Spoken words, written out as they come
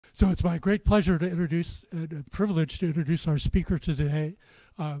So it's my great pleasure to introduce, privilege to introduce our speaker today,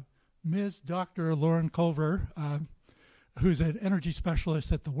 Ms. Dr. Lauren Culver, who's an energy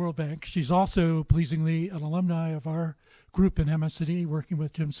specialist at the World Bank. She's also, pleasingly, an alumni of our group in MSD, working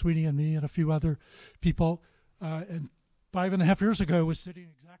with Jim Sweeney and me and a few other people. And 5.5 years ago was sitting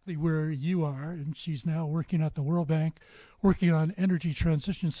exactly where you are, and she's now working at the World Bank, working on energy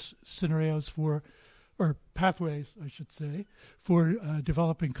transition scenarios for, or pathways, I should say, for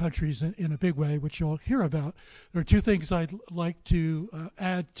developing countries in a big way, which you'll hear about. There are two things I'd like to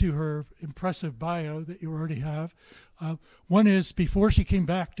add to her impressive bio that you already have. One is, before she came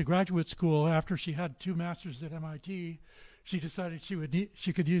back to graduate school, after she had 2 masters at MIT, she decided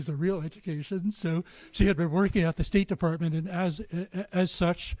she could use a real education. So she had been working at the State Department, and as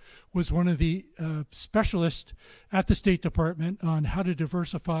such was one of the specialists at the State Department on how to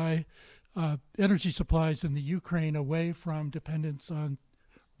diversify energy supplies in the Ukraine away from dependence on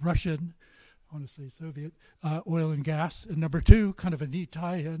Russian, I want to say Soviet, oil and gas. And number 2, kind of a neat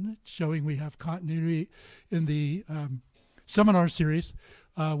tie-in, showing we have continuity in the seminar series.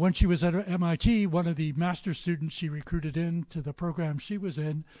 When she was at MIT, one of the master's students she recruited into the program she was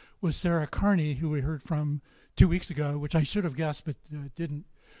in was Sarah Carney, who we heard from 2 weeks ago, which I should have guessed but didn't.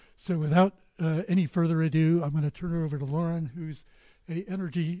 So without any further ado, I'm going to turn it over to Lauren, who's an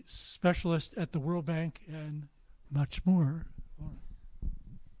energy specialist at the World Bank and much more. Lauren.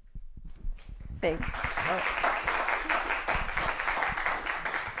 Thanks.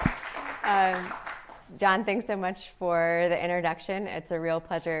 John, thanks so much for the introduction. It's a real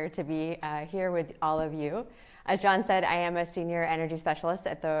pleasure to be here with all of you. As John said, I am a senior energy specialist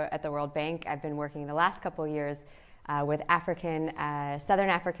at the World Bank. I've been working the last couple of years with Southern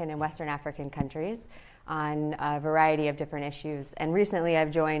African and Western African countries on a variety of different issues. And recently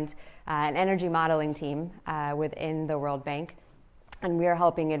I've joined an energy modeling team within the World Bank. And we are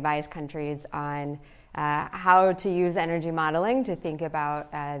helping advise countries on how to use energy modeling to think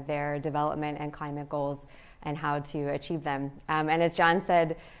about their development and climate goals and how to achieve them. And as John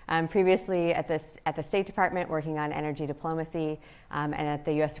said, previously at the State Department working on energy diplomacy, and at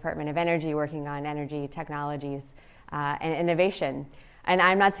the U.S. Department of Energy working on energy technologies and innovation. And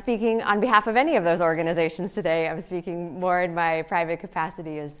I'm not speaking on behalf of any of those organizations today. I'm speaking more in my private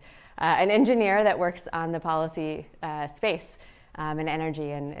capacity as an engineer that works on the policy space in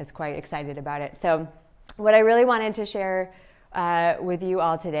energy and is quite excited about it. So what I really wanted to share with you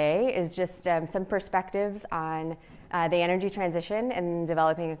all today is just some perspectives on the energy transition in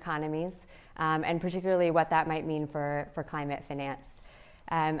developing economies, and particularly what that might mean for climate finance.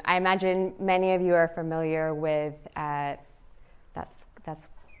 I imagine many of you are familiar with, that's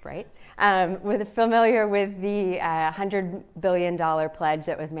right, familiar with the $100 billion pledge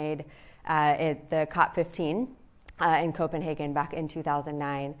that was made at the COP15 in Copenhagen back in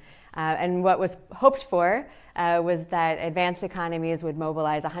 2009. And what was hoped for was that advanced economies would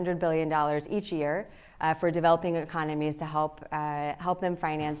mobilize $100 billion each year for developing economies to help them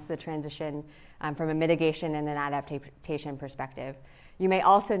finance the transition from a mitigation and an adaptation perspective. You may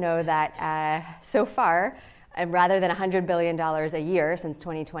also know that so far, rather than $100 billion a year since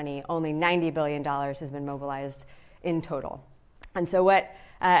 2020, only $90 billion has been mobilized in total. And so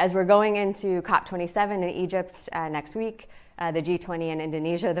as we're going into COP27 in Egypt next week, the G20 in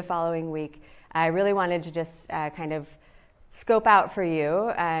Indonesia the following week, I really wanted to just kind of scope out for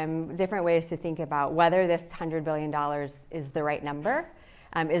you different ways to think about whether this $100 billion is the right number.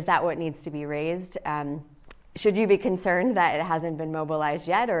 Is that what needs to be raised? Should you be concerned that it hasn't been mobilized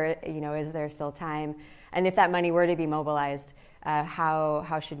yet, or is there still time? And if that money were to be mobilized,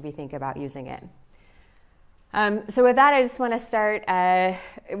 how should we think about using it? So with that, I just want to start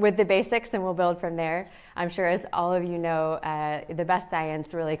with the basics, and we'll build from there. I'm sure, as all of you know, the best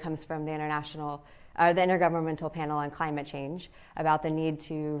science really comes from the Intergovernmental Panel on Climate Change about the need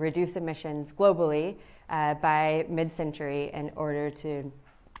to reduce emissions globally by mid-century in order to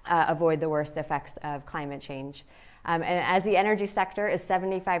avoid the worst effects of climate change. And as the energy sector is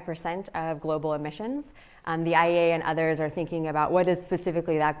 75% of global emissions, the IEA and others are thinking about what does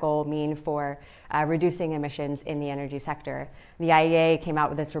specifically that goal mean for reducing emissions in the energy sector. The IEA came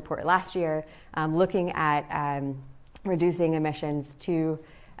out with its report last year looking at reducing emissions to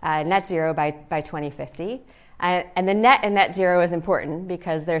net zero by 2050. And the net and net zero is important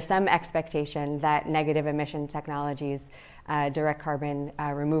because there's some expectation that negative emission technologies, direct carbon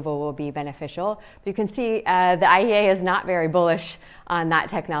removal, will be beneficial. But you can see the IEA is not very bullish on that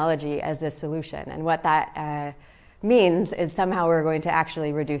technology as a solution. And what that means is somehow we're going to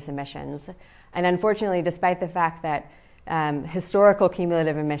actually reduce emissions. And unfortunately, despite the fact that historical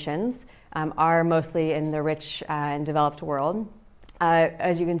cumulative emissions are mostly in the rich and developed world,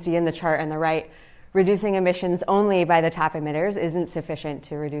 As you can see in the chart on the right, reducing emissions only by the top emitters isn't sufficient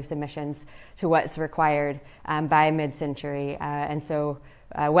to reduce emissions to what's required by mid-century. And so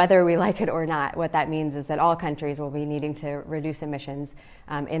whether we like it or not, what that means is that all countries will be needing to reduce emissions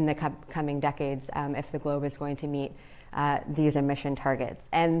in the coming decades if the globe is going to meet these emission targets.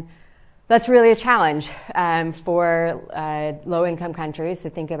 And that's really a challenge for low-income countries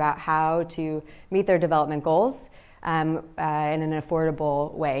to think about how to meet their development goals in an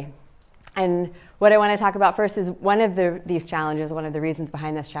affordable way. And what I want to talk about first is one of these challenges, one of the reasons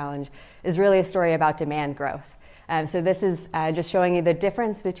behind this challenge, is really a story about demand growth. So this is just showing you the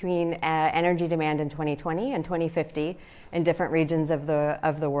difference between energy demand in 2020 and 2050 in different regions of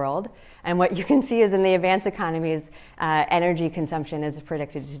the world. And what you can see is in the advanced economies, energy consumption is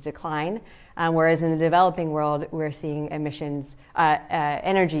predicted to decline, whereas in the developing world, we're seeing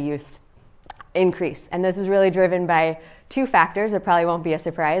energy use increase. And this is really driven by two factors. It probably won't be a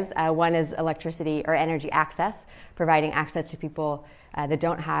surprise. One is electricity or energy access, providing access to people that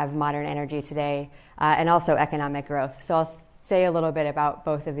don't have modern energy today, and also economic growth. So I'll say a little bit about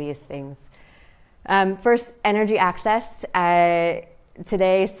both of these things. First, energy access.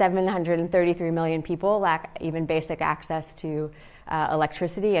 Today, 733 million people lack even basic access to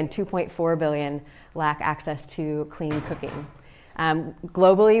electricity, and 2.4 billion lack access to clean cooking.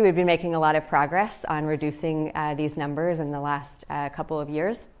 Globally, we've been making a lot of progress on reducing these numbers in the last couple of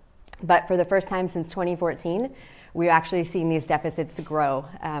years. But for the first time since 2014, we've actually seen these deficits grow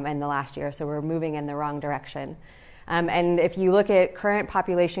in the last year, so we're moving in the wrong direction. And if you look at current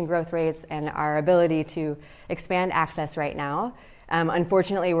population growth rates and our ability to expand access right now,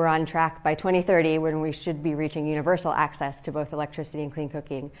 unfortunately, we're on track by 2030 when we should be reaching universal access to both electricity and clean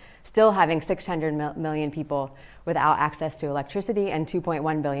cooking, still having 600 million people without access to electricity and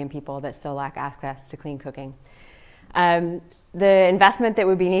 2.1 billion people that still lack access to clean cooking. The investment that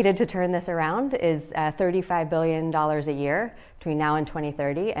would be needed to turn this around is $35 billion a year between now and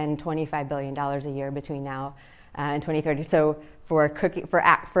 2030, and $25 billion a year between now and 2030. So for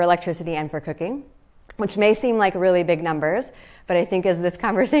electricity and for cooking, which may seem like really big numbers, but I think as this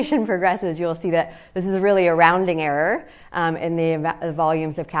conversation progresses, you'll see that this is really a rounding error in the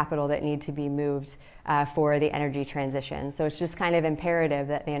volumes of capital that need to be moved for the energy transition. So it's just kind of imperative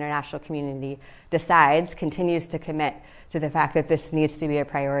that the international community continues to commit to the fact that this needs to be a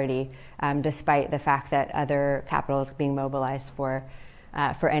priority, despite the fact that other capital is being mobilized for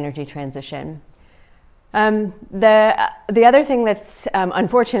energy transition. The other thing that's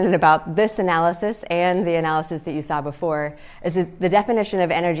unfortunate about this analysis and the analysis that you saw before is that the definition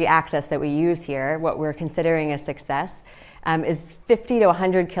of energy access that we use here, what we're considering a success, is 50 to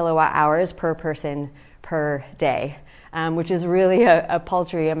 100 kilowatt hours per person per day, which is really a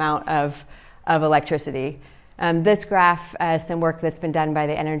paltry amount of electricity. This graph is some work that's been done by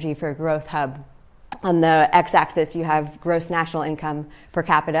the Energy for Growth Hub. On the x-axis, you have gross national income per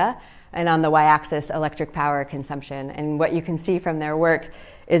capita, and on the y-axis, electric power consumption. And what you can see from their work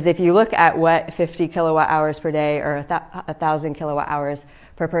is if you look at what 50 kilowatt hours per day or 1,000 kilowatt hours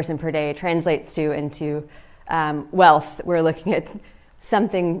per person per day translates to into wealth, we're looking at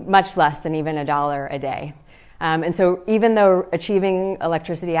something much less than even $1 a day. And so even though achieving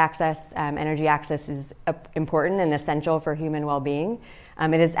electricity access, energy access is important and essential for human well-being,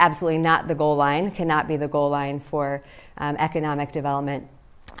 it is absolutely not the goal line, cannot be the goal line for economic development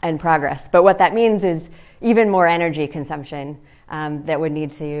and progress. But what that means is even more energy consumption that would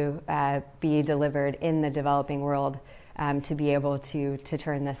need to be delivered in the developing world to be able to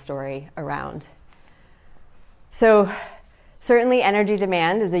turn this story around. So certainly energy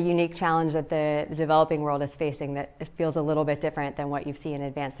demand is a unique challenge that the developing world is facing that it feels a little bit different than what you see in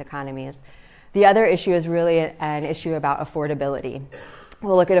advanced economies. The other issue is really an issue about affordability.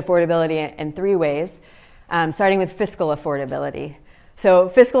 We'll look at affordability in three ways, starting with fiscal affordability. So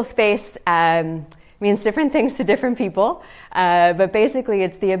fiscal space means different things to different people, but basically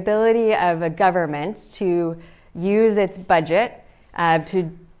it's the ability of a government to use its budget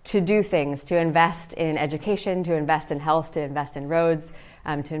to do things, to invest in education, to invest in health, to invest in roads,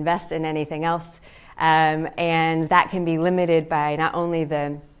 to invest in anything else. And that can be limited by not only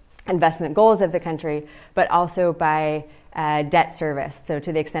the investment goals of the country, but also by debt service. So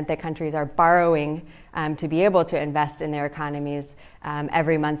to the extent that countries are borrowing to be able to invest in their economies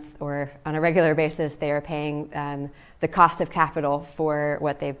every month or on a regular basis, they are paying the cost of capital for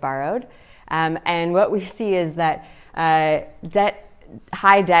what they've borrowed. And what we see is that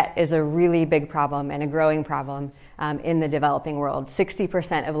high debt is a really big problem and a growing problem in the developing world.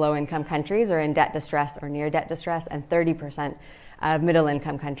 60% of low-income countries are in debt distress or near debt distress, and 30% of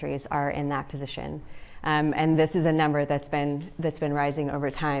middle-income countries are in that position. And this is a number that's been rising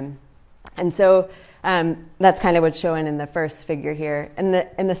over time. And so that's kind of what's shown in the first figure here. In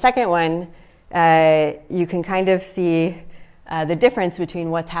the second one, you can kind of see the difference between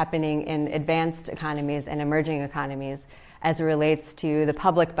what's happening in advanced economies and emerging economies as it relates to the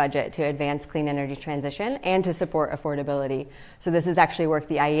public budget to advance clean energy transition and to support affordability. So this is actually work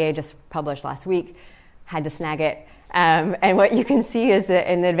the IEA just published last week, had to snag it. And what you can see is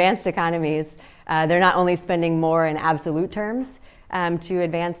that in advanced economies, they're not only spending more in absolute terms to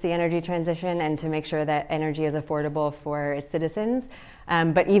advance the energy transition and to make sure that energy is affordable for its citizens,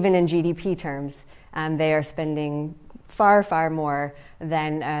 but even in GDP terms, they are spending far, far more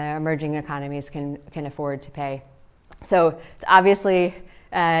than emerging economies can afford to pay. So it's obviously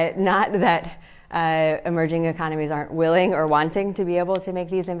not that emerging economies aren't willing or wanting to be able to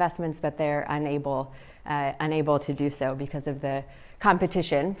make these investments, but they're unable to do so because of the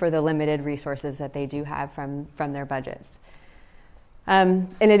competition for the limited resources that they do have from their budgets. In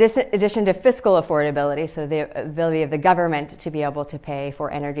addition to fiscal affordability, so the ability of the government to be able to pay for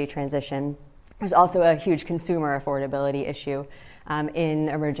energy transition, there's also a huge consumer affordability issue in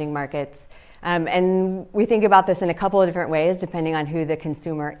emerging markets. And we think about this in a couple of different ways, depending on who the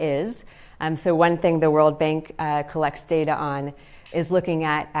consumer is. So one thing the World Bank collects data on is looking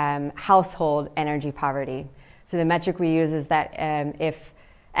at household energy poverty. So the metric we use is that if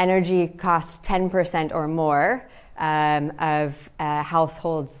energy costs 10% or more of a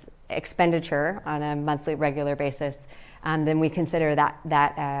household's expenditure on a monthly regular basis, then we consider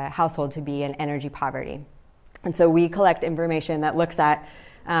that household to be in energy poverty. And so we collect information that looks at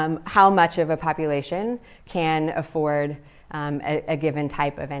how much of a population can afford a given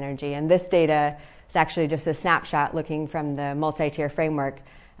type of energy. And this data is actually just a snapshot looking from the multi-tier framework.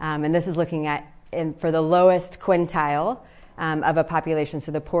 And this is looking at, for the lowest quintile of a population,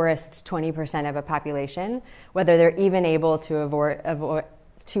 so the poorest 20% of a population, whether they're even able to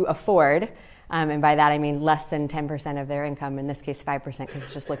afford, and by that I mean less than 10% of their income, in this case 5% because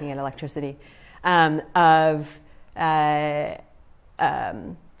it's just looking at electricity, how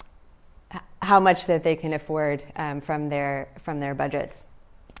much that they can afford from their budgets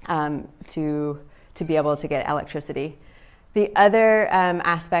to be able to get electricity. The other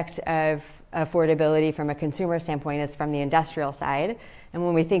aspect of affordability from a consumer standpoint is from the industrial side. And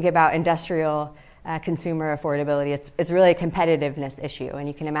when we think about industrial consumer affordability, it's really a competitiveness issue. And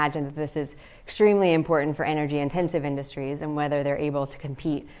you can imagine that this is extremely important for energy-intensive industries and whether they're able to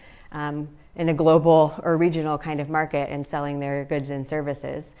compete in a global or regional kind of market and selling their goods and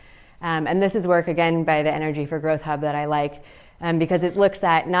services. And this is work, again, by the Energy for Growth Hub that I like, because it looks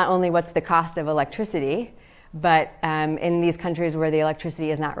at not only what's the cost of electricity, but in these countries where the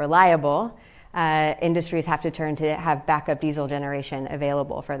electricity is not reliable, industries have to turn to have backup diesel generation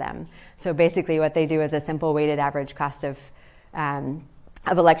available for them. So basically what they do is a simple weighted average cost of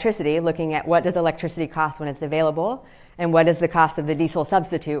electricity, looking at what does electricity cost when it's available, and what is the cost of the diesel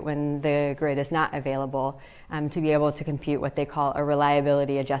substitute when the grid is not available, to be able to compute what they call a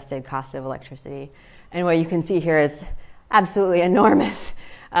reliability adjusted cost of electricity. And what you can see here is absolutely enormous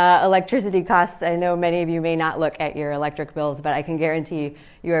electricity costs. I know many of you may not look at your electric bills, but I can guarantee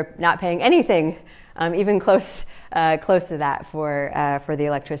you are not paying anything even close to that for the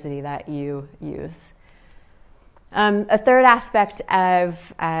electricity that you use. A third aspect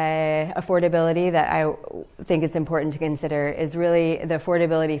of affordability that I think it's important to consider is really the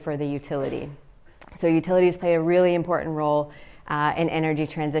affordability for the utility. So utilities play a really important role in energy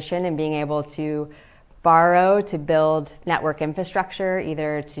transition and being able to borrow to build network infrastructure,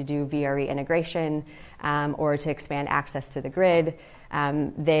 either to do VRE integration or to expand access to the grid.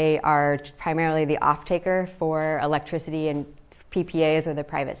 They are primarily the off-taker for electricity and PPAs or the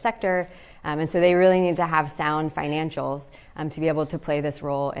private sector. And so they really need to have sound financials to be able to play this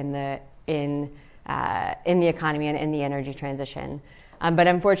role in the economy and in the energy transition. But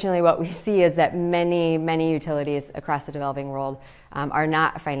unfortunately, what we see is that many utilities across the developing world are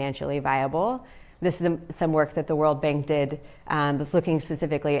not financially viable. This is some work that the World Bank did that's looking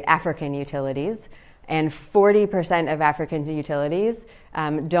specifically at African utilities. And 40% of African utilities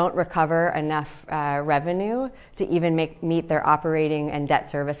don't recover enough revenue to even meet their operating and debt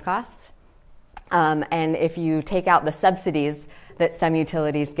service costs. And if you take out the subsidies that some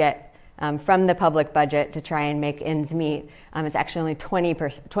utilities get from the public budget to try and make ends meet, it's actually only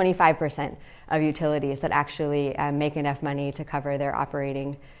 25% of utilities that actually make enough money to cover their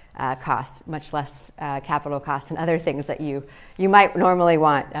operating costs, much less capital costs and other things that you might normally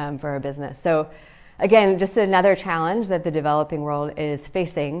want for a business. So again, just another challenge that the developing world is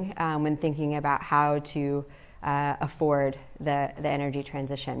facing when thinking about how to afford the energy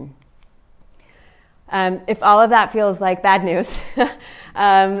transition. If all of that feels like bad news,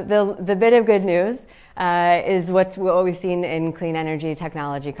 the bit of good news is what we've seen in clean energy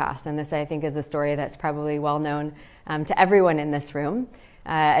technology costs. And this, I think, is a story that's probably well known to everyone in this room.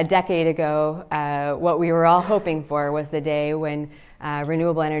 A decade ago, what we were all hoping for was the day when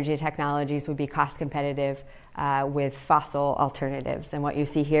renewable energy technologies would be cost competitive with fossil alternatives. And what you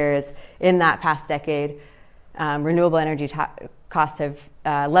see here is in that past decade, renewable energy costs have,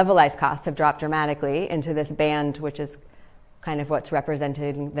 levelized costs have dropped dramatically into this band, which is kind of what's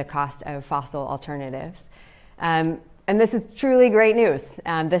representing the cost of fossil alternatives. And this is truly great news.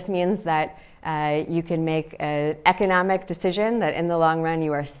 This means that you can make an economic decision that in the long run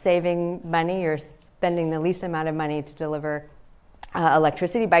you are saving money, you're spending the least amount of money to deliver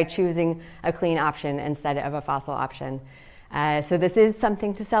electricity by choosing a clean option instead of a fossil option. So this is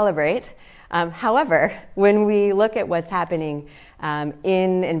something to celebrate. However, when we look at what's happening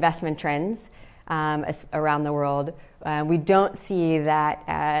in investment trends around the world, we don't see that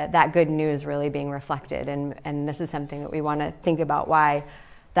that good news really being reflected, and this is something that we want to think about why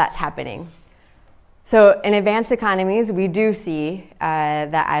that's happening. So in advanced economies, we do see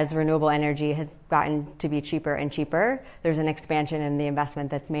that as renewable energy has gotten to be cheaper and cheaper, there's an expansion in the investment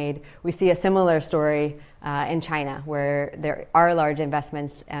that's made. We see a similar story in China, where there are large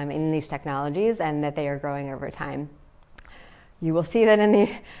investments in these technologies and that they are growing over time. You will see that in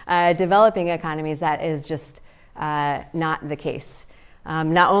the developing economies, that is just not the case.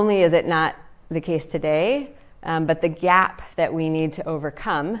 Not only is it not the case today, but the gap that we need to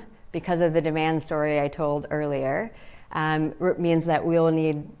overcome because of the demand story I told earlier means that we will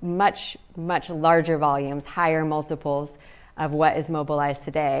need much, much larger volumes, higher multiples of what is mobilized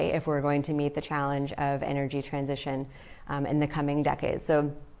today if we're going to meet the challenge of energy transition in the coming decades.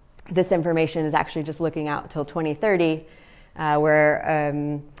 So this information is actually just looking out till 2030,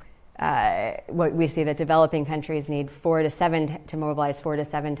 where what we see that developing countries need to mobilize 4 to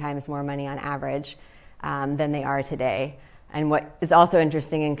 7 times more money on average than they are today. And what is also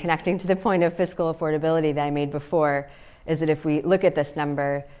interesting in connecting to the point of fiscal affordability that I made before is that if we look at this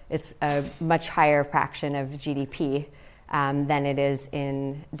number, it's a much higher fraction of GDP than it is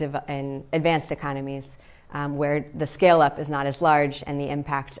in advanced economies, where the scale up is not as large and the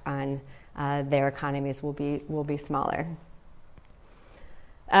impact on their economies will be smaller.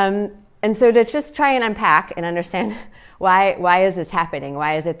 And so to just try and unpack and understand why is this happening?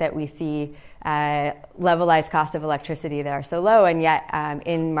 Why is it that we see levelized costs of electricity that are so low, and yet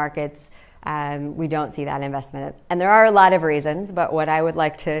in markets we don't see that investment? And there are a lot of reasons, but what I would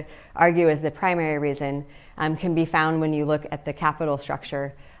like to argue is the primary reason can be found when you look at the capital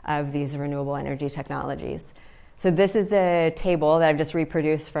structure of these renewable energy technologies. So this is a table that I've just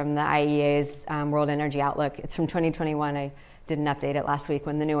reproduced from the IEA's World Energy Outlook. It's from 2021. I didn't update it last week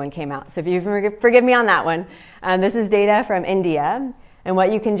when the new one came out. So if you forgive me on that one. This is data from India. And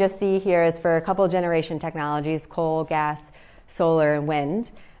what you can just see here is for a couple generation technologies, coal, gas, solar, and wind.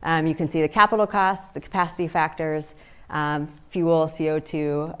 You can see the capital costs, the capacity factors, fuel,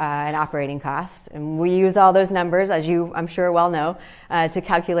 CO2, and operating costs. And we use all those numbers, as you, I'm sure, well know, to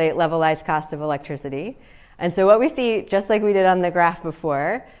calculate levelized costs of electricity. And so what we see, just like we did on the graph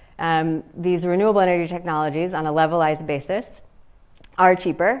before, these renewable energy technologies on a levelized basis are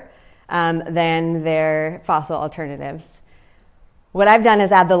cheaper than their fossil alternatives. What I've done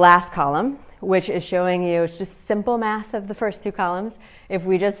is add the last column, which is showing you, it's just simple math of the first two columns. If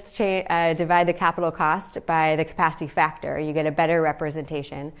we just divide the capital cost by the capacity factor, you get a better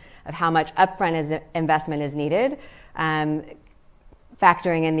representation of how much upfront investment is needed,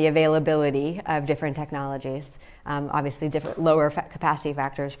 factoring in the availability of different technologies. Obviously, different lower capacity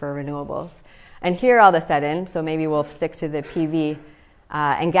factors for renewables. And here all of a sudden, so maybe we'll stick to the PV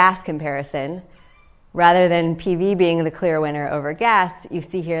and gas comparison, rather than PV being the clear winner over gas, you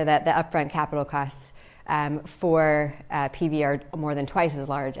see here that the upfront capital costs for PV are more than twice as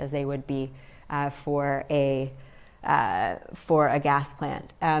large as they would be for a gas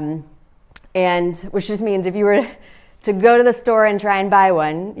plant. And which just means if you were to go to the store and try and buy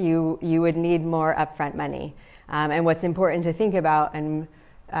one, you would need more upfront money. And what's important to think about, and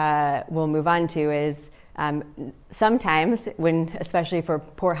we'll move on to, is sometimes when, especially for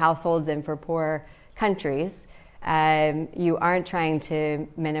poor households and for poor countries, you aren't trying to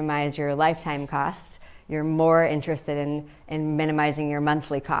minimize your lifetime costs. You're more interested in minimizing your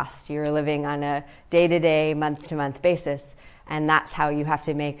monthly cost. You're living on a day-to-day, month-to-month basis, and that's how you have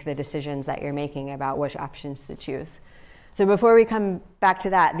to make the decisions that you're making about which options to choose. So before we come back to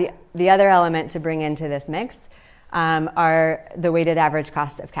that, the other element to bring into this mix are the weighted average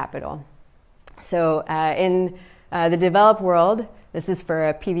costs of capital. So in the developed world, This is for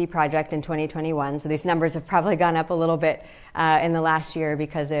a PV project in 2021. So these numbers have probably gone up a little bit in the last year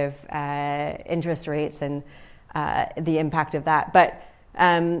because of interest rates and the impact of that. But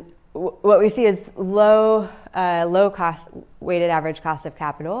what we see is low cost, weighted average cost of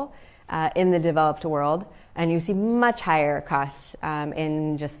capital in the developed world. And you see much higher costs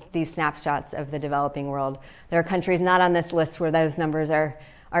in just these snapshots of the developing world. There are countries not on this list where those numbers are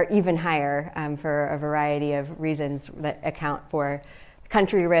even higher for a variety of reasons that account for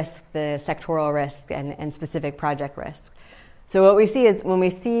country risk, the sectoral risk, and specific project risk. So what we see is when we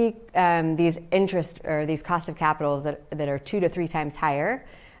see these interest or these costs of capitals that are 2 to 3 times higher,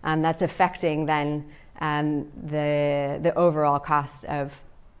 that's affecting then the overall cost of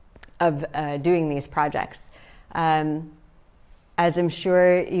doing these projects. As I'm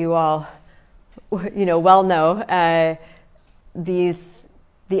sure you all well know,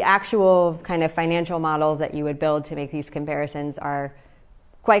 the actual kind of financial models that you would build to make these comparisons are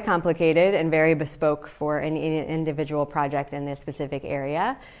quite complicated and very bespoke for an individual project in this specific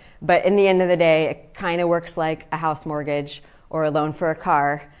area. But in the end of the day, it kind of works like a house mortgage or a loan for a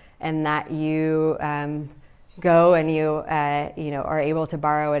car, and that you go and you are able to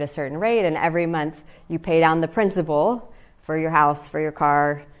borrow at a certain rate, and every month you pay down the principal for your house, for your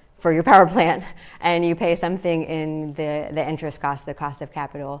car, for your power plant, and you pay something in the interest cost, the cost of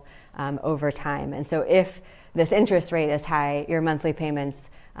capital, over time. And so if this interest rate is high, your monthly payments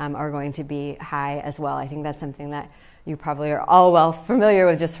are going to be high as well. I think that's something that you probably are all well familiar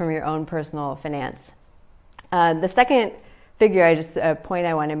with just from your own personal finance. The second point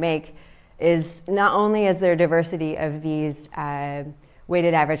I want to make is not only is there diversity of these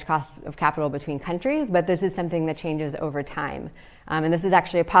weighted average costs of capital between countries, but this is something that changes over time. And this is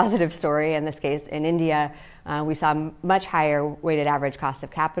actually a positive story in this case. In India, we saw much higher weighted average cost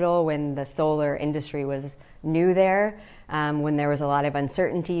of capital when the solar industry was new there, when there was a lot of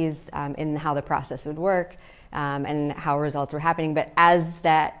uncertainties in how the process would work and how results were happening. But as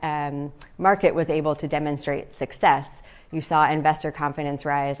that market was able to demonstrate success, you saw investor confidence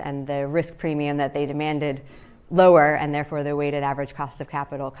rise and the risk premium that they demanded lower, and therefore the weighted average cost of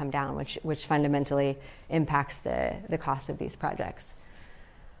capital come down, which fundamentally impacts the cost of these projects.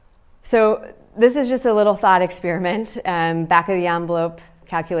 So this is just a little thought experiment, back of the envelope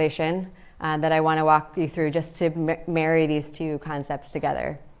calculation that I want to walk you through just to marry these two concepts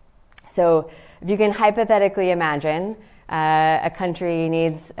together. So if you can hypothetically imagine a country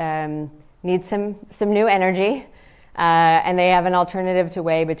needs some new energy, and they have an alternative to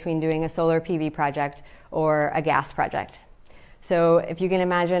weigh between doing a solar PV project or a gas project. So if you can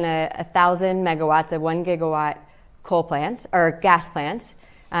imagine 1,000 megawatts of 1 gigawatt coal plant or gas plant,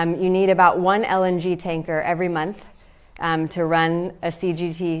 you need about 1 LNG tanker every month to run a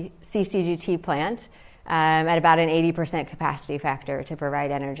CCGT plant at about an 80% capacity factor to provide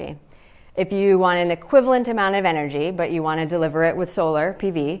energy. If you want an equivalent amount of energy, but you want to deliver it with solar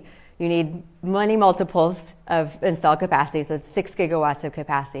PV, you need many multiples of installed capacity, so it's 6 gigawatts of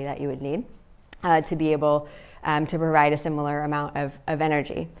capacity that you would need to be able to provide a similar amount of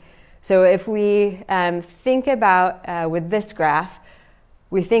energy. So if we think about, with this graph,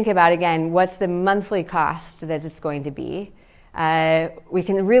 we think about, again, what's the monthly cost that it's going to be. We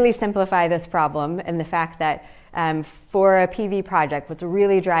can really simplify this problem in the fact that for a PV project, what's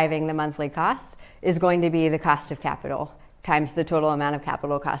really driving the monthly cost is going to be the cost of capital times the total amount of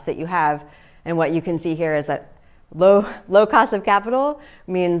capital costs that you have. And what you can see here is that low cost of capital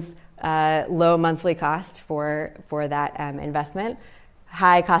means low monthly cost for that investment.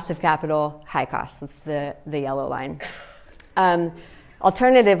 High cost of capital, high cost. That's the yellow line.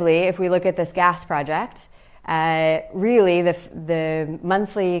 Alternatively, if we look at this gas project, really the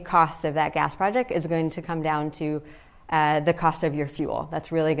monthly cost of that gas project is going to come down to the cost of your fuel.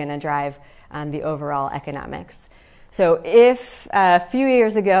 That's really going to drive the overall economics. So if a few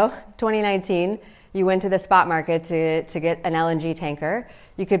years ago, 2019, you went to the spot market to get an LNG tanker,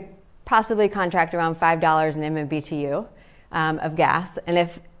 you could possibly contract around $5 an MMBTU of gas. And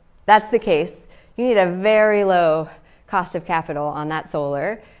if that's the case, you need a very low cost of capital on that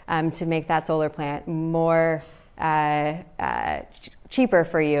solar to make that solar plant more cheaper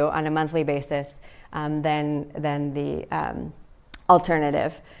for you on a monthly basis than the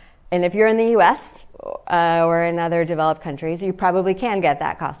alternative. And if you're in the US or in other developed countries, you probably can get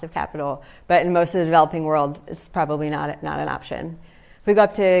that cost of capital. But in most of the developing world, it's probably not an option. If we go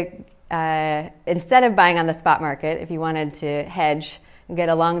up to, instead of buying on the spot market, if you wanted to hedge and get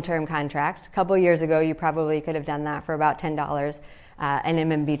a long-term contract, a couple of years ago, you probably could have done that for about $10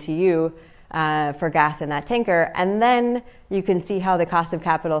 an MMBTU for gas in that tanker. And then you can see how the cost of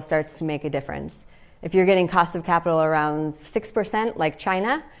capital starts to make a difference. If you're getting cost of capital around 6% like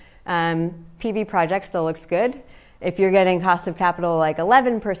China, PV project still looks good. If you're getting cost of capital like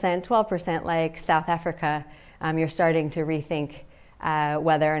 11%, 12% like South Africa, you're starting to rethink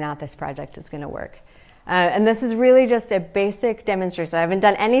whether or not this project is going to work. And this is really just a basic demonstration. I haven't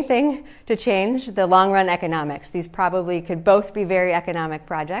done anything to change the long-run economics. These probably could both be very economic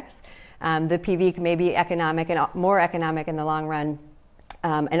projects. The PV may be economic and more economic in the long run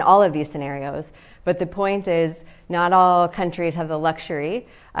in all of these scenarios. But the point is, not all countries have the luxury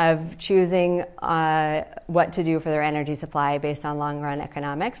of choosing what to do for their energy supply based on long-run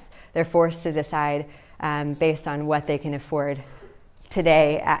economics. They're forced to decide based on what they can afford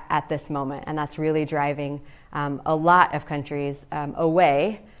today at this moment. And that's really driving a lot of countries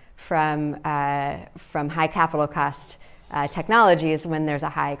away from high capital cost technologies when there's a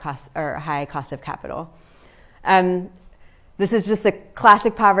high cost of capital. This is just a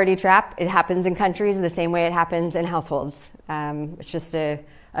classic poverty trap. It happens in countries the same way it happens in households. It's just a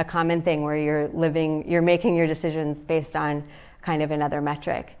common thing where you're making your decisions based on kind of another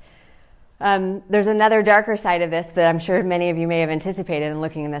metric. There's another darker side of this that I'm sure many of you may have anticipated in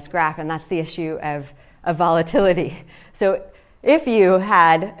looking in this graph, and that's the issue of volatility. So if you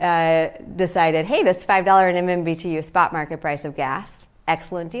had decided, hey, this $5 an MMBTU spot market price of gas,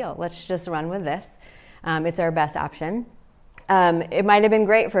 excellent deal. Let's just run with this. It's our best option. It might have been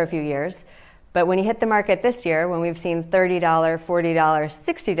great for a few years, but when you hit the market this year, when we've seen $30, $40,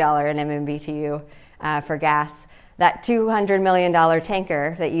 $60 an MMBTU for gas, that $200 million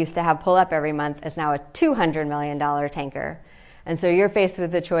tanker that used to have pull up every month is now a $200 million tanker. And so you're faced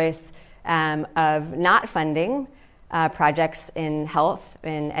with the choice of not funding projects in health,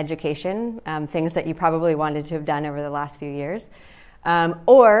 in education, things that you probably wanted to have done over the last few years,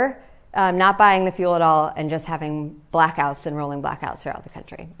 or not buying the fuel at all and just having blackouts and rolling blackouts throughout the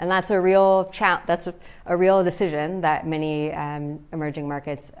country. And that's a real decision that many emerging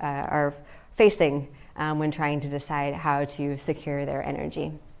markets are facing when trying to decide how to secure their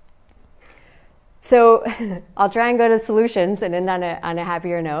energy. So I'll try and go to solutions and end on a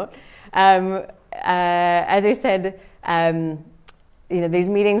happier note. As I said, these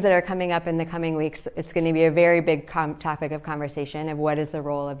meetings that are coming up in the coming weeks, it's going to be a very big topic of conversation of what is the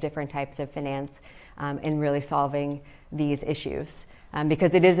role of different types of finance in really solving these issues,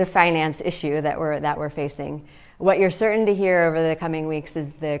 because it is a finance issue that we're facing. What you're certain to hear over the coming weeks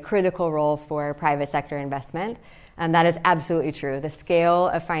is the critical role for private sector investment, and that is absolutely true. The scale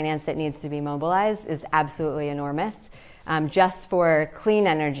of finance that needs to be mobilized is absolutely enormous, just for clean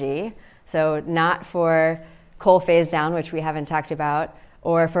energy, so not for coal phase down, which we haven't talked about,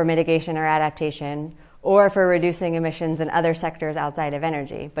 or for mitigation or adaptation, or for reducing emissions in other sectors outside of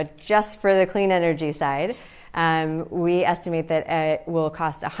energy. But just for the clean energy side, we estimate that it will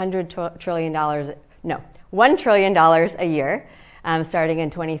cost $1 trillion a year, starting in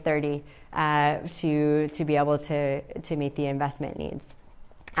 2030, to be able to meet the investment needs.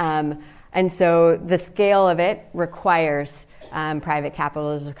 And so the scale of it requires private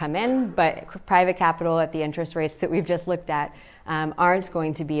capital to come in, but private capital at the interest rates that we've just looked at aren't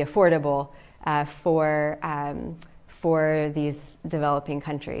going to be affordable for these developing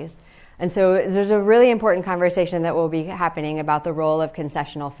countries. And so there's a really important conversation that will be happening about the role of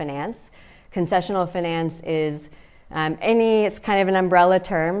concessional finance. Concessional finance is it's kind of an umbrella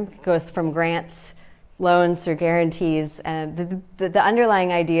term. It goes from grants, loans, through guarantees. The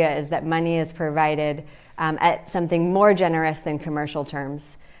underlying idea is that money is provided at something more generous than commercial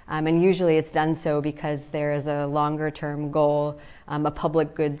terms. And usually it's done so because there is a longer term goal, a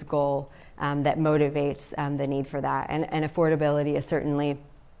public goods goal that motivates the need for that. And affordability is certainly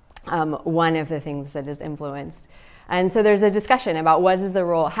one of the things that is influenced. And so there's a discussion about what is the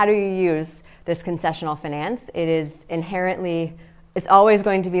role, how do you use this concessional finance? It is inherently, it's always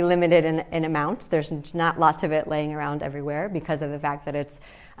going to be limited in amount. There's not lots of it laying around everywhere because of the fact that it's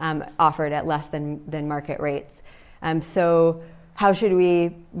offered at less than market rates. So how should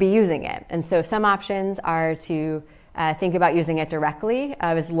we be using it? And so some options are to think about using it directly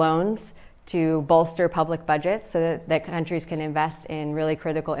as loans to bolster public budgets so that countries can invest in really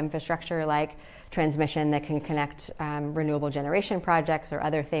critical infrastructure like transmission that can connect renewable generation projects or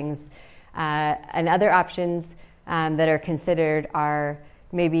other things. And other options that are considered are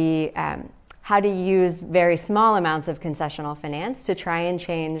maybe how to use very small amounts of concessional finance to try and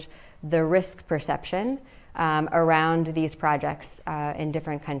change the risk perception around these projects in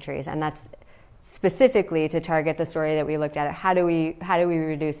different countries. And that's specifically to target the story that we looked at. How do we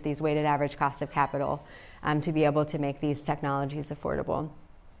reduce these weighted average cost of capital to be able to make these technologies affordable?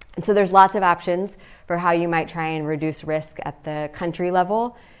 And so there's lots of options for how you might try and reduce risk at the country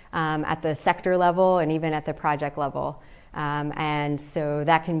level. at the sector level and even at the project level. And so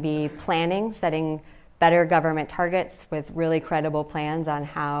that can be planning, setting better government targets with really credible plans on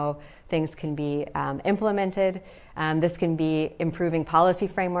how things can be implemented. This can be improving policy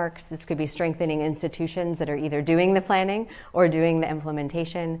frameworks. This could be strengthening institutions that are either doing the planning or doing the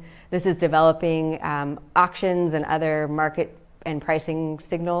implementation. This is developing auctions and other market and pricing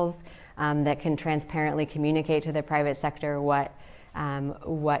signals that can transparently communicate to the private sector what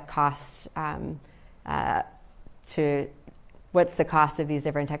costs what's the cost of these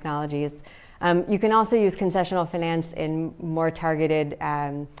different technologies. You can also use concessional finance in more targeted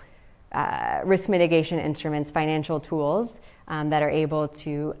risk mitigation instruments, financial tools that are able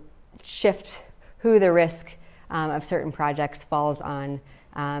to shift who the risk of certain projects falls on,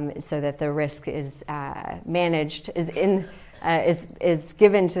 so that the risk is managed, is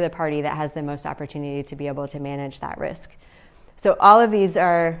given to the party that has the most opportunity to be able to manage that risk. So all of these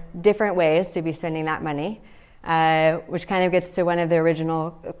are different ways to be spending that money, which kind of gets to one of the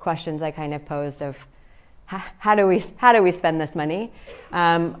original questions I kind of posed of how do we spend this money?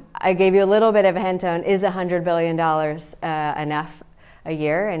 I gave you a little bit of a hint on, is $100 billion enough a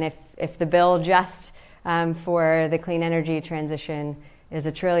year? And if the bill just for the clean energy transition is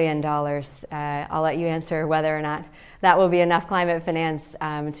 $1 trillion, I'll let you answer whether or not that will be enough climate finance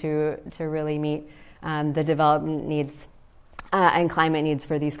to really meet the development needs and climate needs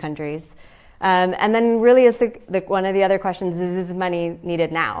for these countries. And then really is one of the other questions is this money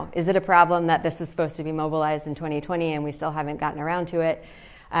needed now? Is it a problem that this was supposed to be mobilized in 2020 and we still haven't gotten around to it?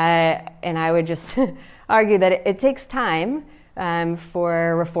 And I would just argue that it takes time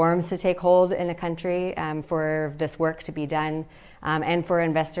for reforms to take hold in a country, for this work to be done, and for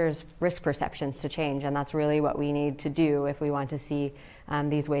investors' risk perceptions to change. And that's really what we need to do if we want to see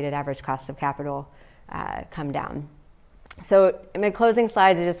these weighted average costs of capital come down. So in my closing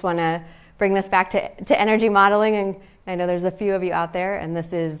slides, I just want to bring this back to energy modeling, and I know there's a few of you out there, and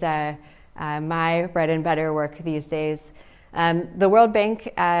this is my bread and butter work these days. The World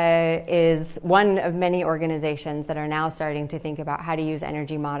Bank is one of many organizations that are now starting to think about how to use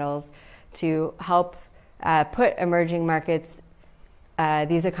energy models to help put emerging markets,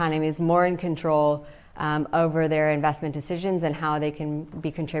 these economies, more in control over their investment decisions and how they can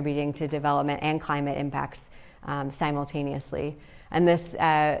be contributing to development and climate impacts simultaneously. And this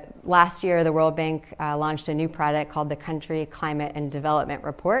last year, the World Bank launched a new product called the Country Climate and Development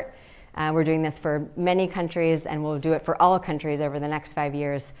Report. We're doing this for many countries, and we'll do it for all countries over the next 5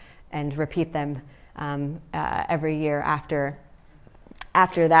 years and repeat them every year after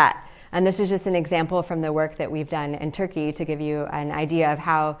that. And this is just an example from the work that we've done in Turkey to give you an idea of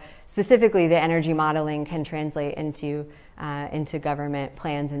how specifically the energy modeling can translate into government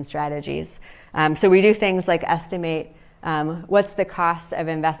plans and strategies. So we do things like estimate what's the cost of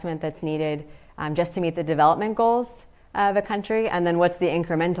investment that's needed just to meet the development goals of a country, and then what's the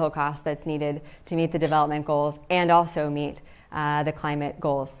incremental cost that's needed to meet the development goals and also meet the climate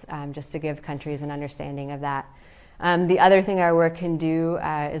goals, just to give countries an understanding of that. The other thing our work can do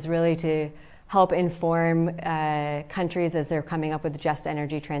is really to help inform countries as they're coming up with just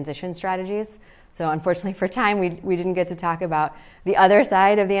energy transition strategies. So unfortunately for time, we didn't get to talk about the other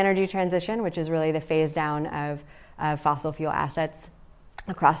side of the energy transition, which is really the phase down of fossil fuel assets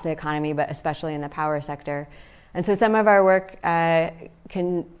across the economy, but especially in the power sector. And so some of our work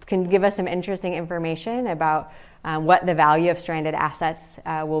can give us some interesting information about what the value of stranded assets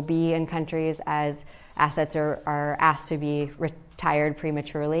will be in countries as assets are asked to be retired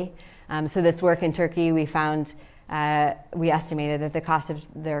prematurely. So this work in Turkey, we found, we estimated that the cost of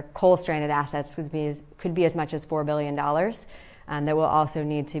their coal stranded assets could be as much as $4 billion. That will also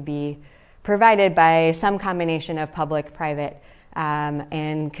need to be provided by some combination of public, private,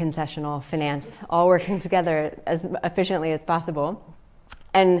 and concessional finance, all working together as efficiently as possible.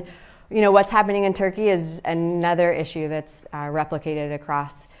 And what's happening in Turkey is another issue that's replicated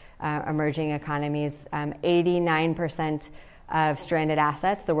across emerging economies. 89% of stranded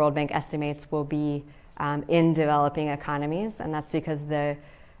assets, the World Bank estimates, will be in developing economies, and that's because the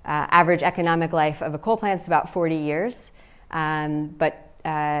average economic life of a coal plant is about 40 years, but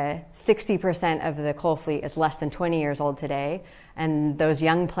 60% of the coal fleet is less than 20 years old today, and those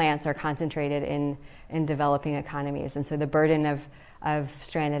young plants are concentrated in developing economies. And so the burden of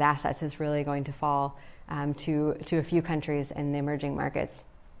stranded assets is really going to fall to a few countries in the emerging markets.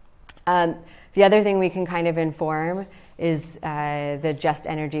 The other thing we can kind of inform is the just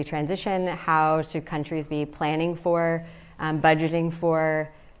energy transition. How should countries be planning for, budgeting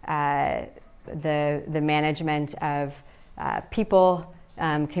for the management of people,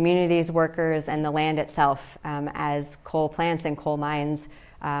 communities, workers, and the land itself as coal plants and coal mines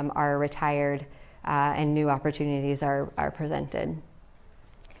are retired and new opportunities are presented.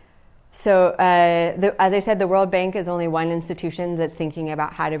 So as I said, the World Bank is only one institution that's thinking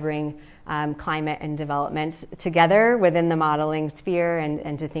about how to bring climate and development together within the modeling sphere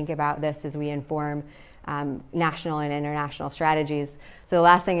and to think about this as we inform national and international strategies. So the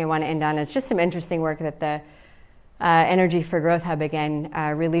last thing I want to end on is just some interesting work that the Energy for Growth Hub again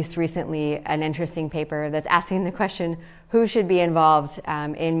released recently, an interesting paper that's asking the question, who should be involved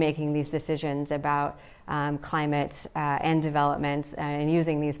in making these decisions about climate and development and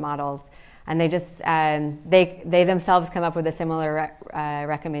using these models. And they just, they themselves come up with a similar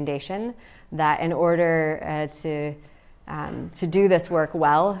recommendation that in order to do this work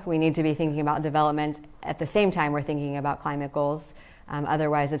well, we need to be thinking about development at the same time we're thinking about climate goals.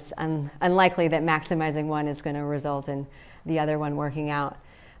 Otherwise, it's unlikely that maximizing one is going to result in the other one working out.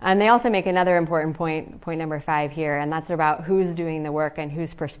 And they also make another important point number 5 here, and that's about who's doing the work and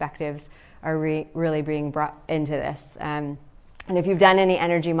whose perspectives are really being brought into this. And if you've done any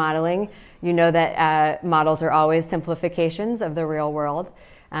energy modeling, you know that models are always simplifications of the real world.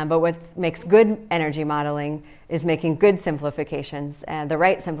 But what makes good energy modeling is making good simplifications, the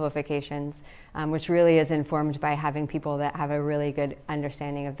right simplifications, which really is informed by having people that have a really good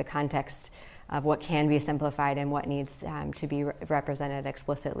understanding of the context of what can be simplified and what needs to be represented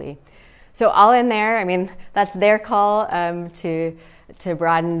explicitly. So all in there, I mean, that's their call to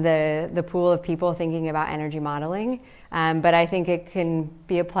broaden the pool of people thinking about energy modeling. But I think it can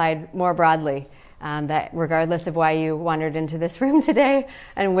be applied more broadly, that regardless of why you wandered into this room today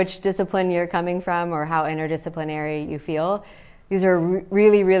and which discipline you're coming from or how interdisciplinary you feel, these are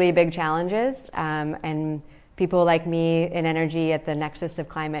really, really big challenges. And people like me in energy at the nexus of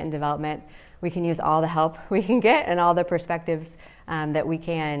climate and development, we can use all the help we can get and all the perspectives that we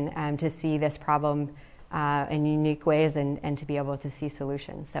can to see this problem in unique ways and to be able to see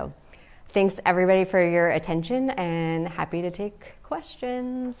solutions. So thanks everybody for your attention and happy to take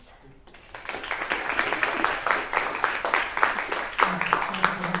questions.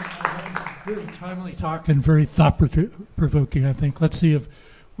 Very timely talk and very thought-provoking, I think. Let's see if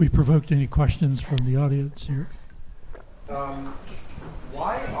we provoked any questions from the audience here.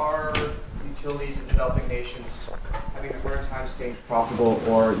 Why are utilities in developing nations having a hard time staying profitable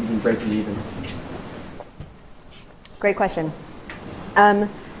or even breaking even? Great question.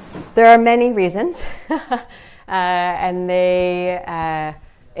 There are many reasons, and they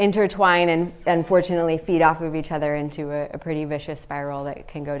intertwine and unfortunately feed off of each other into a pretty vicious spiral that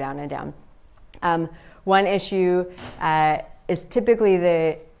can go down and down. One issue is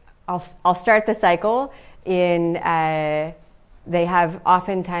typically I'll start the cycle in they have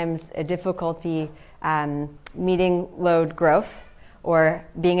oftentimes a difficulty meeting load growth or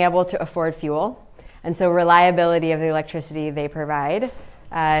being able to afford fuel. And so reliability of the electricity they provide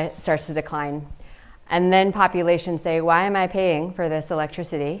starts to decline. And then populations say, why am I paying for this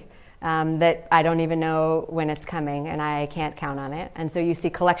electricity that I don't even know when it's coming and I can't count on it? And so you see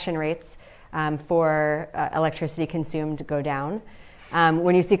collection rates for electricity consumed go down.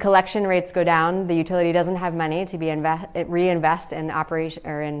 When you see collection rates go down, the utility doesn't have money to reinvest in operation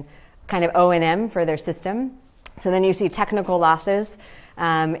or in kind of O&M for their system. So then you see technical losses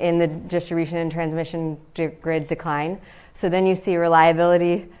in the distribution and transmission grid decline. So then you see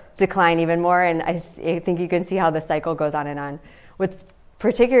reliability decline even more, and I think you can see how the cycle goes on and on. What's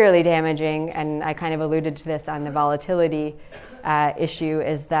particularly damaging, and I kind of alluded to this on the volatility issue,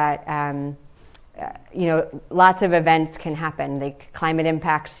 is that lots of events can happen. Like climate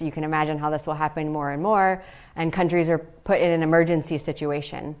impacts, you can imagine how this will happen more and more, and countries are put in an emergency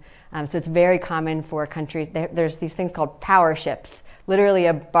situation. So it's very common for countries, there's these things called power ships. Literally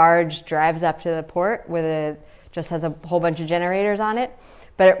a barge drives up to the port just has a whole bunch of generators on it,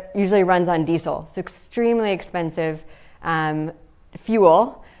 but it usually runs on diesel. It's extremely expensive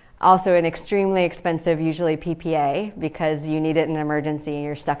fuel, also an extremely expensive, usually PPA, because you need it in an emergency and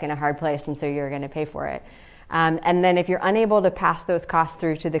you're stuck in a hard place, and so you're going to pay for it. And then if you're unable to pass those costs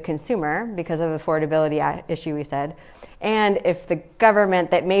through to the consumer because of the affordability issue we said, and if the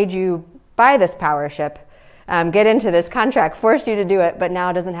government that made you buy this power ship, get into this contract, forced you to do it, but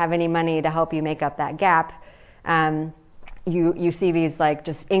now doesn't have any money to help you make up that gap, you see these like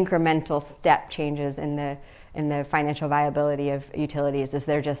just incremental step changes in the financial viability of utilities as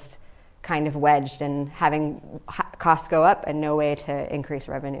they're just kind of wedged and having costs go up and no way to increase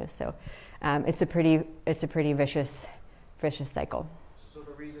revenue. So it's a pretty vicious cycle. So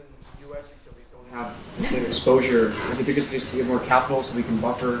the reason U.S. utilities don't have the same exposure, is it because they just need more capital so we can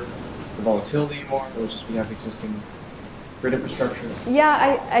buffer the volatility more, or just we have existing grid infrastructure?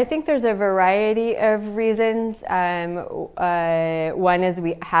 Yeah, I think there's a variety of reasons. One is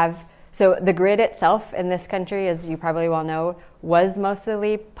so the grid itself in this country, as you probably well know, was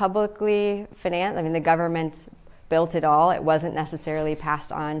mostly publicly financed. I mean, the government built it all. It wasn't necessarily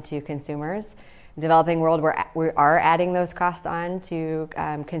passed on to consumers. In the developing world, we are adding those costs on to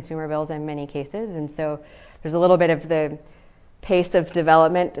consumer bills in many cases. And so there's a little bit of the pace of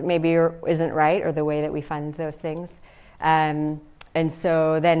development maybe isn't right, or the way that we fund those things. And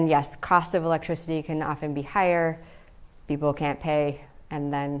so then, yes, cost of electricity can often be higher. People can't pay,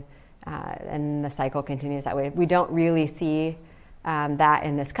 and then and the cycle continues that way. We don't really see that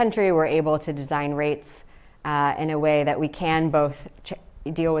in this country. We're able to design rates in a way that we can both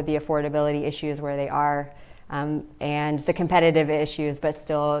deal with the affordability issues where they are and the competitive issues, but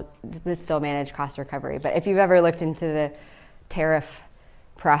still manage cost recovery. But if you've ever looked into the tariff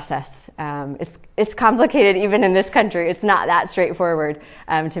process, it's complicated even in this country. It's not that straightforward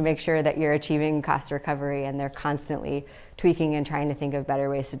to make sure that you're achieving cost recovery, and they're constantly tweaking and trying to think of better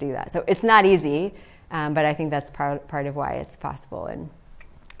ways to do that. So it's not easy, but I think that's part of why it's possible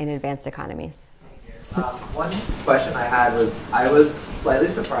in advanced economies. One question I had was, I was slightly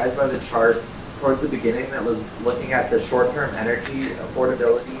surprised by the chart towards the beginning that was looking at the short-term energy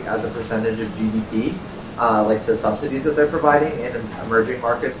affordability as a percentage of GDP, like the subsidies that they're providing in emerging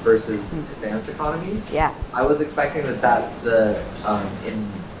markets versus advanced economies. Yeah. I was expecting that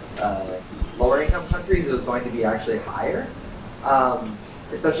in lower income countries it was going to be actually higher,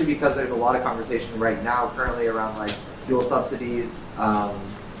 especially because there's a lot of conversation right now currently around like fuel subsidies,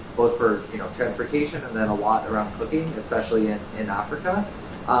 both for transportation and then a lot around cooking, especially in Africa.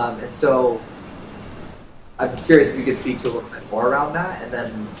 And so I'm curious if you could speak to a little bit more around that, and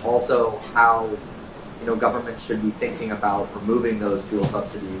then also how governments should be thinking about removing those fuel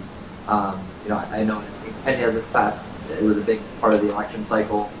subsidies. I know in Kenya this past, it was a big part of the election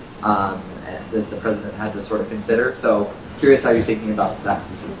cycle that the president had to sort of consider. So curious how you're thinking about that.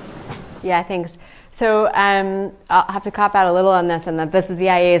 Yeah, thanks. So I'll have to cop out a little on this, and that this is the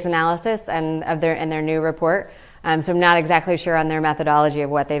IEA's analysis and their new report. So I'm not exactly sure on their methodology of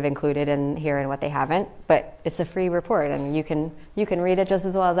what they've included in here and what they haven't, but it's a free report, and you can read it just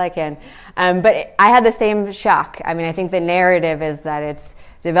as well as I can. But I had the same shock. I mean, I think the narrative is that it's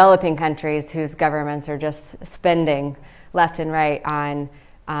developing countries whose governments are just spending left and right on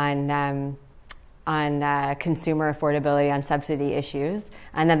consumer affordability, on subsidy issues,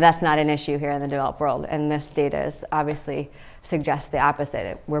 and that's not an issue here in the developed world. And this data is obviously suggests the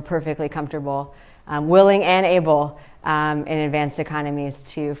opposite. We're perfectly comfortable, willing and able in advanced economies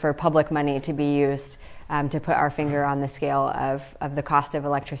for public money to be used to put our finger on the scale of the cost of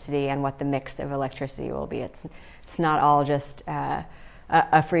electricity and what the mix of electricity will be. It's not all just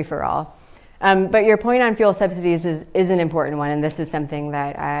a free-for-all. But your point on fuel subsidies is an important one, and this is something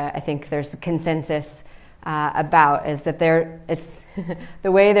that I think there's consensus about, is that it's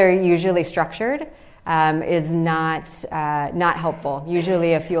the way they're usually structured is not helpful.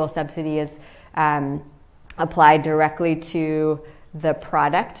 Usually a fuel subsidy is applied directly to the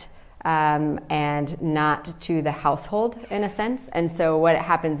product and not to the household in a sense. And so what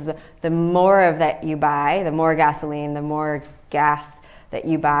happens, the more of that you buy, the more gasoline, the more gas that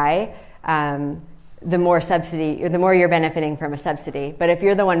you buy, the more subsidy, or the more you're benefiting from a subsidy. But if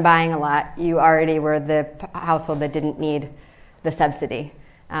you're the one buying a lot, you already were the household that didn't need the subsidy.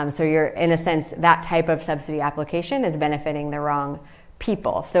 So you're, in a sense, that type of subsidy application is benefiting the wrong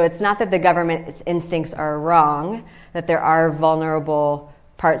people. So it's not that the government's instincts are wrong, that there are vulnerable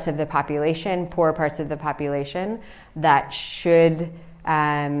parts of the population, poor parts of the population that should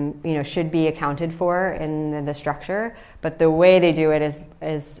be accounted for in the structure, but the way they do it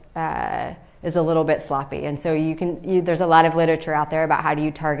is a little bit sloppy. And so there's a lot of literature out there about how do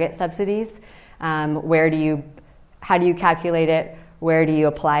you target subsidies, how do you calculate it, where do you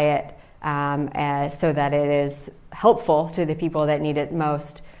apply it, so that it is helpful to the people that need it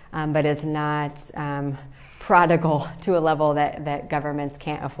most, but is not prodigal to a level that governments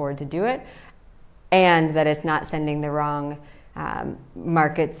can't afford to do it, and that it's not sending the wrong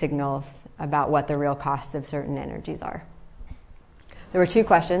market signals about what the real costs of certain energies are. There were two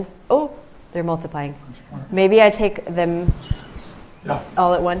questions. Oh, they're multiplying. Maybe I take them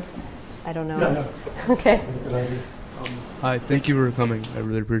all at once. I don't know. Yeah. Okay. Hi, thank you for coming. I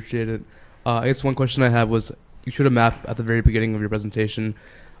really appreciate it. I guess one question I had was, you showed a map at the very beginning of your presentation,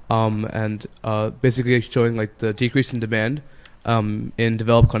 and basically showing like the decrease in demand in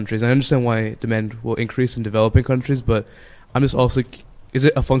developed countries. And I understand why demand will increase in developing countries, but I'm just also, is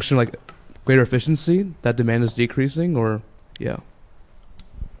it a function like greater efficiency that demand is decreasing, or yeah?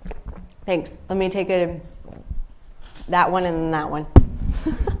 Thanks. Let me take a That one and then that one.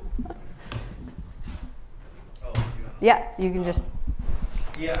 Yeah, you can just.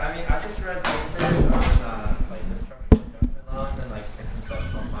 Yeah, I mean, I just read papers on like the structural adjustment loans and like the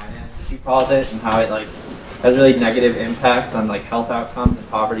concessional finance, he calls it, and how it like has really negative impacts on like health outcomes and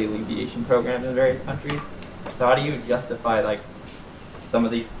poverty alleviation programs in various countries. So how do you justify like some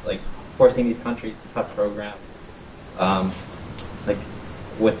of these, like forcing these countries to cut programs, like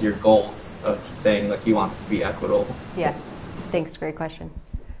with your goals of saying like you want this to be equitable? Yeah, thanks. Great question.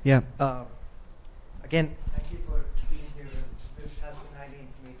 Yeah. Again, thank you for being here. This has been highly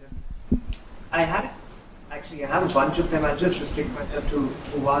informative. I have a bunch of them. I'll just restrict myself to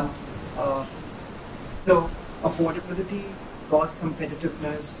one. So, affordability, cost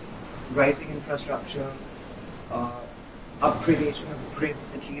competitiveness, rising infrastructure, upgradation of the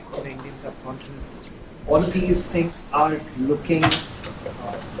grids, at least on the Indian subcontinent. All of these things are looking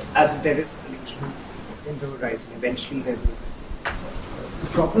as if there is a solution in the horizon. Eventually there will be. The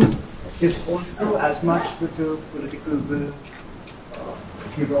problem is also as much with the political will,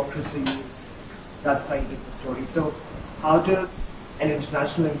 bureaucracies, that side of the story. So how does an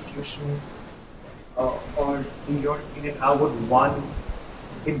international institution, or in your opinion, how would one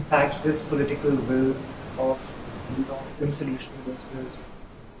impact this political will of long-term solution versus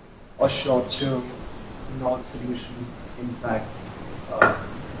a short-term non-solution impact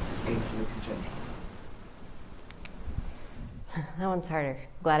sustainability in general? That one's harder.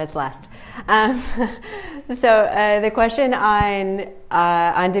 Glad it's last. So the question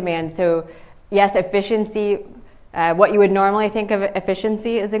on demand. So yes, efficiency. What you would normally think of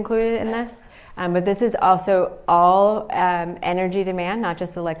efficiency is included in this, but this is also all energy demand, not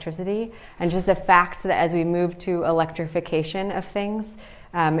just electricity, and just a fact that as we move to electrification of things,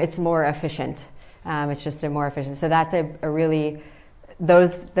 it's more efficient. It's just a more efficient. So that's a really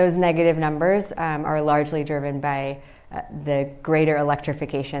those negative numbers are largely driven by the greater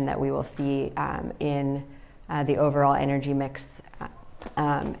electrification that we will see in the overall energy mix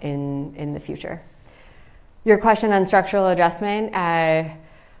in the future. Your question on structural adjustment,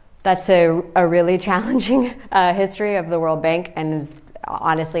 that's a really challenging history of the World Bank, and is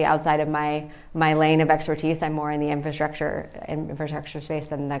honestly outside of my lane of expertise. I'm more in the infrastructure space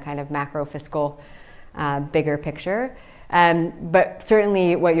than the kind of macro fiscal bigger picture. But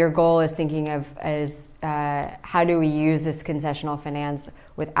certainly what your goal is thinking of is how do we use this concessional finance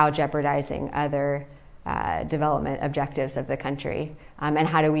without jeopardizing other development objectives of the country, and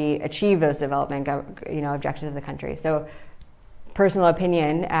how do we achieve those development objectives of the country. So personal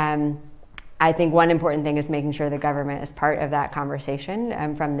opinion, I think one important thing is making sure the government is part of that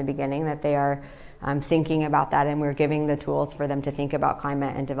conversation from the beginning, that they are thinking about that, and we're giving the tools for them to think about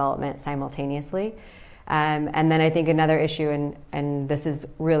climate and development simultaneously. And then I think another issue, and this is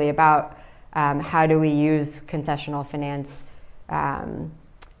really about how do we use concessional finance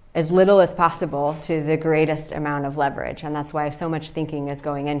as little as possible to the greatest amount of leverage. And that's why so much thinking is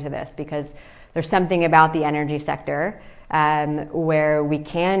going into this, because there's something about the energy sector where we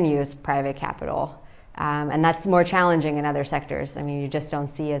can use private capital. And that's more challenging in other sectors. I mean, you just don't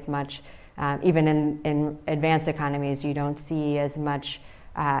see as much, even in advanced economies, you don't see as much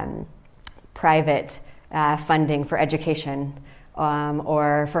private funding for education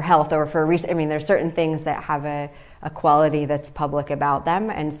or for health or for research. I mean, there's certain things that have a quality that's public about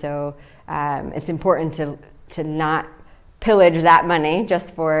them. And so it's important to not pillage that money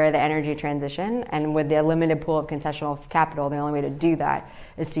just for the energy transition. And with the limited pool of concessional capital, the only way to do that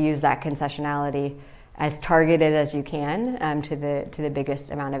is to use that concessionality as targeted as you can to the biggest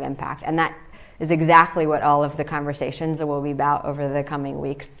amount of impact. And that is exactly what all of the conversations will be about over the coming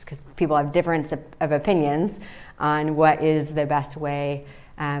weeks, because people have difference of opinions on what is the best way,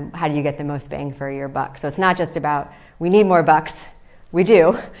 how do you get the most bang for your buck. So it's not just about, we need more bucks. We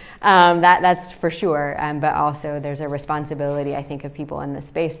do, that's for sure, but also there's a responsibility, I think, of people in this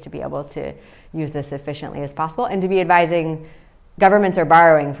space to be able to use this efficiently as possible, and to be advising governments are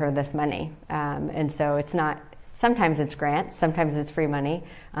borrowing for this money. And so it's not, sometimes it's grants, sometimes it's free money.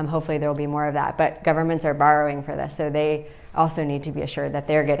 Hopefully there will be more of that, but governments are borrowing for this, so they also need to be assured that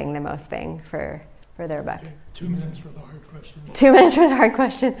they're getting the most bang for their buck. Okay, 2 minutes for the hard question. 2 minutes for the hard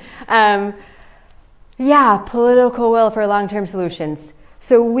question. Yeah, political will for long-term solutions.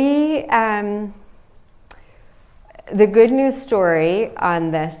 So we, the good news story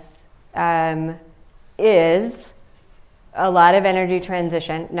on this is a lot of energy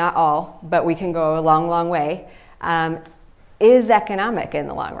transition, not all, but we can go a long, long way, is economic in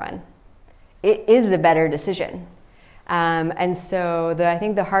the long run. It is a better decision. And so I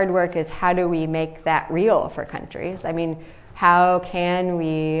think the hard work is how do we make that real for countries? I mean, how can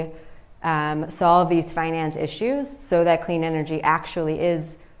we solve these finance issues so that clean energy actually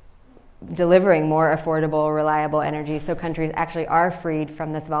is delivering more affordable, reliable energy, so countries actually are freed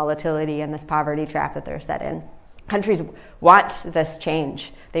from this volatility and this poverty trap that they're set in. Countries want this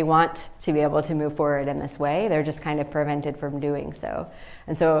change. They want to be able to move forward in this way. They're just kind of prevented from doing so.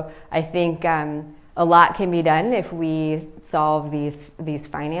 And so I think a lot can be done if we solve these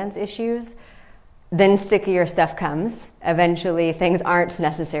finance issues. Then stickier stuff comes. Eventually, things aren't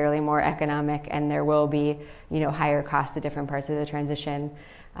necessarily more economic, and there will be, higher costs at different parts of the transition.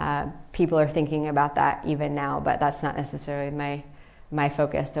 People are thinking about that even now, but that's not necessarily my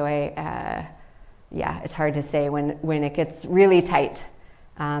focus. So it's hard to say when it gets really tight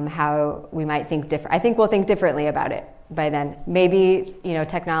how we might think different. I think we'll think differently about it by then. Maybe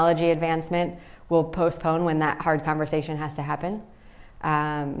technology advancement will postpone when that hard conversation has to happen.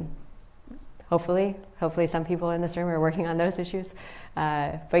 Hopefully some people in this room are working on those issues.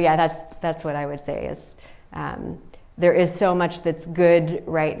 But yeah, that's what I would say is there is so much that's good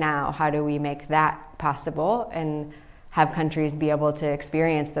right now. How do we make that possible and have countries be able to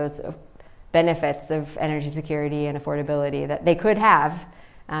experience those benefits of energy security and affordability that they could have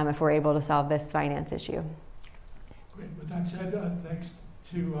if we're able to solve this finance issue? Great. With that said, thanks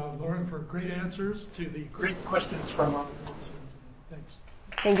to Lauren for great answers to the great questions from our audience. Thanks.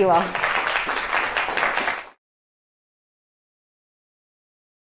 Thank you all.